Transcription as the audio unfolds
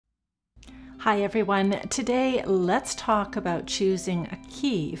Hi everyone, today let's talk about choosing a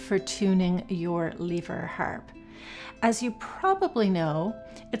key for tuning your lever harp. As you probably know,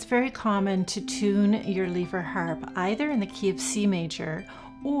 it's very common to tune your lever harp either in the key of C major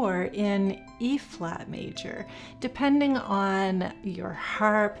or in E flat major, depending on your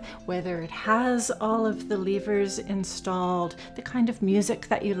harp, whether it has all of the levers installed, the kind of music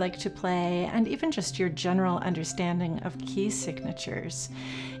that you like to play, and even just your general understanding of key signatures.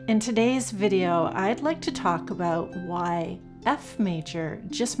 In today's video, I'd like to talk about why F major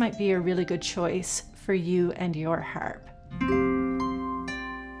just might be a really good choice for you and your harp.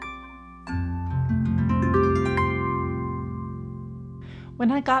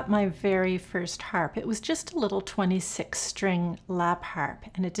 When I got my very first harp, it was just a little 26-string lap harp,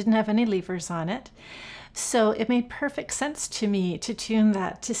 and it didn't have any levers on it. So it made perfect sense to me to tune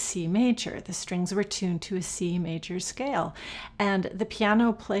that to C major. The strings were tuned to a C major scale. And the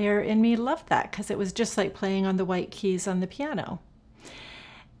piano player in me loved that because it was just like playing on the white keys on the piano.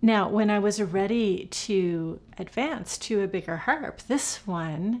 Now, when I was ready to advance to a bigger harp, this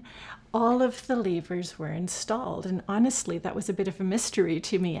one, all of the levers were installed, and honestly that was a bit of a mystery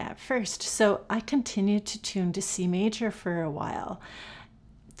to me at first, so I continued to tune to C major for a while.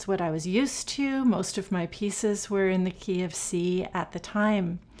 It's what I was used to. Most of my pieces were in the key of C at the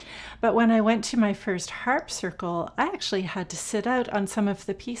time. But when I went to my first harp circle, I actually had to sit out on some of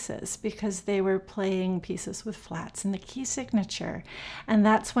the pieces because they were playing pieces with flats in the key signature. And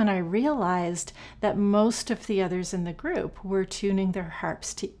that's when I realized that most of the others in the group were tuning their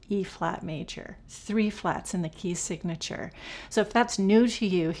harps to E flat major, 3 flats in the key signature. So if that's new to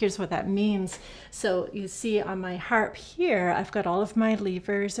you, here's what that means. So you see on my harp here, I've got all of my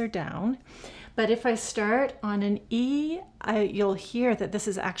levers are down. But if I start on an E, you'll hear that this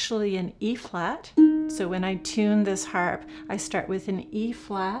is actually an E flat. So when I tune this harp, I start with an E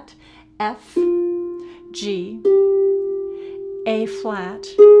flat, F, G, A flat,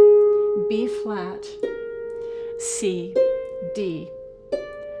 B flat, C, D,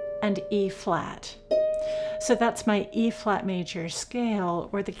 and E flat. So that's my E flat major scale,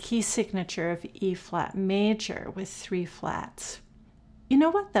 or the key signature of E flat major with 3 flats. You know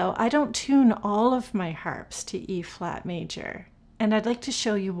what though, I don't tune all of my harps to E flat major, and I'd like to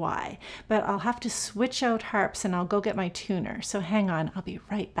show you why, but I'll have to switch out harps and I'll go get my tuner, so hang on, I'll be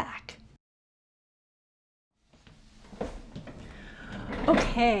right back.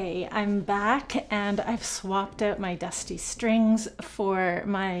 Okay, I'm back and I've swapped out my dusty strings for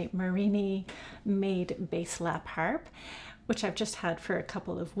my Marini made bass lap harp, which I've just had for a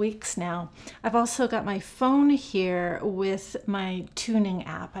couple of weeks now. I've also got my phone here with my tuning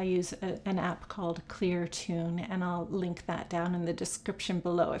app. I use an app called CLEARTUNE, and I'll link that down in the description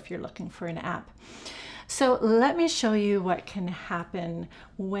below if you're looking for an app. So let me show you what can happen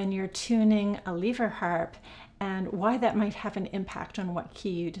when you're tuning a lever harp and why that might have an impact on what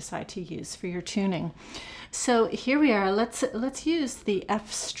key you decide to use for your tuning. So here we are. Let's use the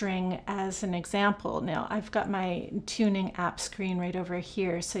F string as an example. Now I've got my tuning app screen right over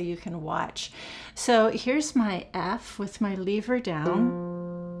here so you can watch. So here's my F with my lever down.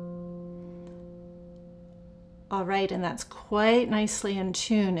 All right, and that's quite nicely in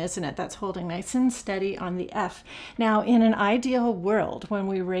tune, isn't it? That's holding nice and steady on the F. Now, in an ideal world, when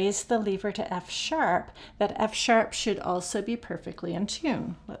we raise the lever to F sharp, that F sharp should also be perfectly in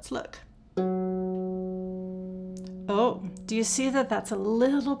tune. Let's look. Oh, do you see that that's a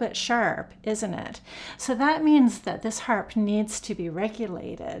little bit sharp, isn't it? So that means that this harp needs to be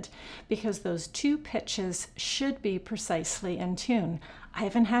regulated because those 2 pitches should be precisely in tune. I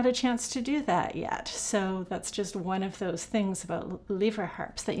haven't had a chance to do that yet, so that's just one of those things about lever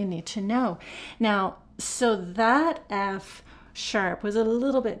harps that you need to know. Now, so that F sharp was a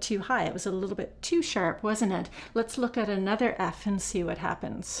little bit too high. It was a little bit too sharp, wasn't it? Let's look at another F and see what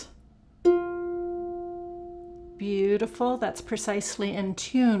happens. Beautiful, that's precisely in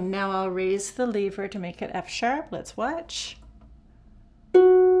tune. Now I'll raise the lever to make it F sharp. Let's watch.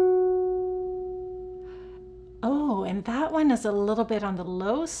 Oh, and that one is a little bit on the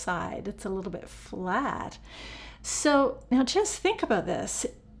low side. It's a little bit flat. So now just think about this.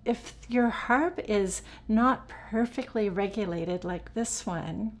 If your harp is not perfectly regulated like this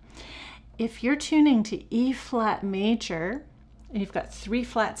one, if you're tuning to E flat major, and you've got 3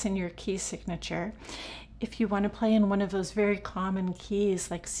 flats in your key signature, if you want to play in one of those very common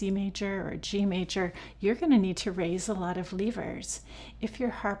keys like C major or G major, you're going to need to raise a lot of levers. If your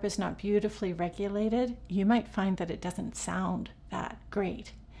harp is not beautifully regulated, you might find that it doesn't sound that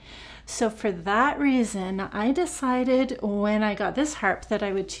great. So for that reason, I decided when I got this harp that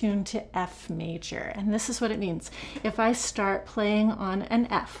I would tune to F major. And this is what it means. If I start playing on an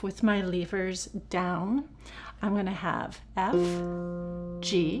F with my levers down, I'm going to have F,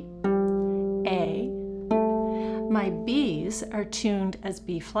 G, A. My B's are tuned as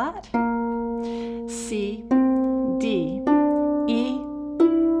B flat, C, D, E,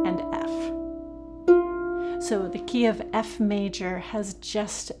 and F. So the key of F major has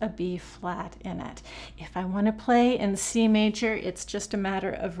just a B flat in it. If I want to play in C major, it's just a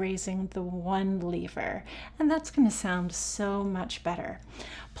matter of raising the one lever, and that's going to sound so much better.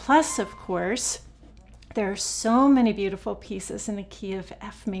 Plus, of course, there are so many beautiful pieces in the key of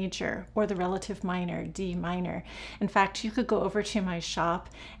F major or the relative minor, D minor. In fact, you could go over to my shop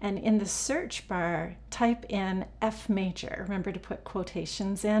and in the search bar, type in F major. Remember to put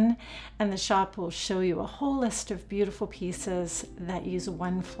quotations in, and the shop will show you a whole list of beautiful pieces that use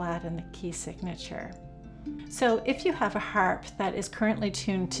one flat in the key signature. So if you have a harp that is currently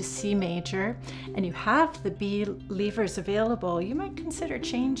tuned to C major and you have the B levers available, you might consider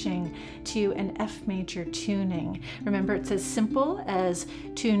changing to an F major tuning. Remember, it's as simple as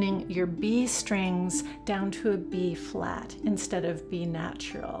tuning your B strings down to a B flat instead of B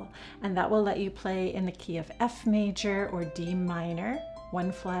natural. And that will let you play in the key of F major or D minor,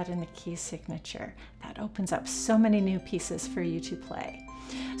 one flat in the key signature. That opens up so many new pieces for you to play.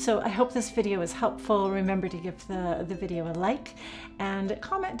 So I hope this video was helpful. Remember to give the video a like and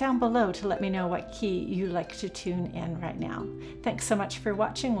comment down below to let me know what key you like to tune in right now. Thanks so much for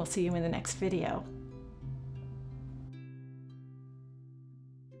watching. We'll see you in the next video.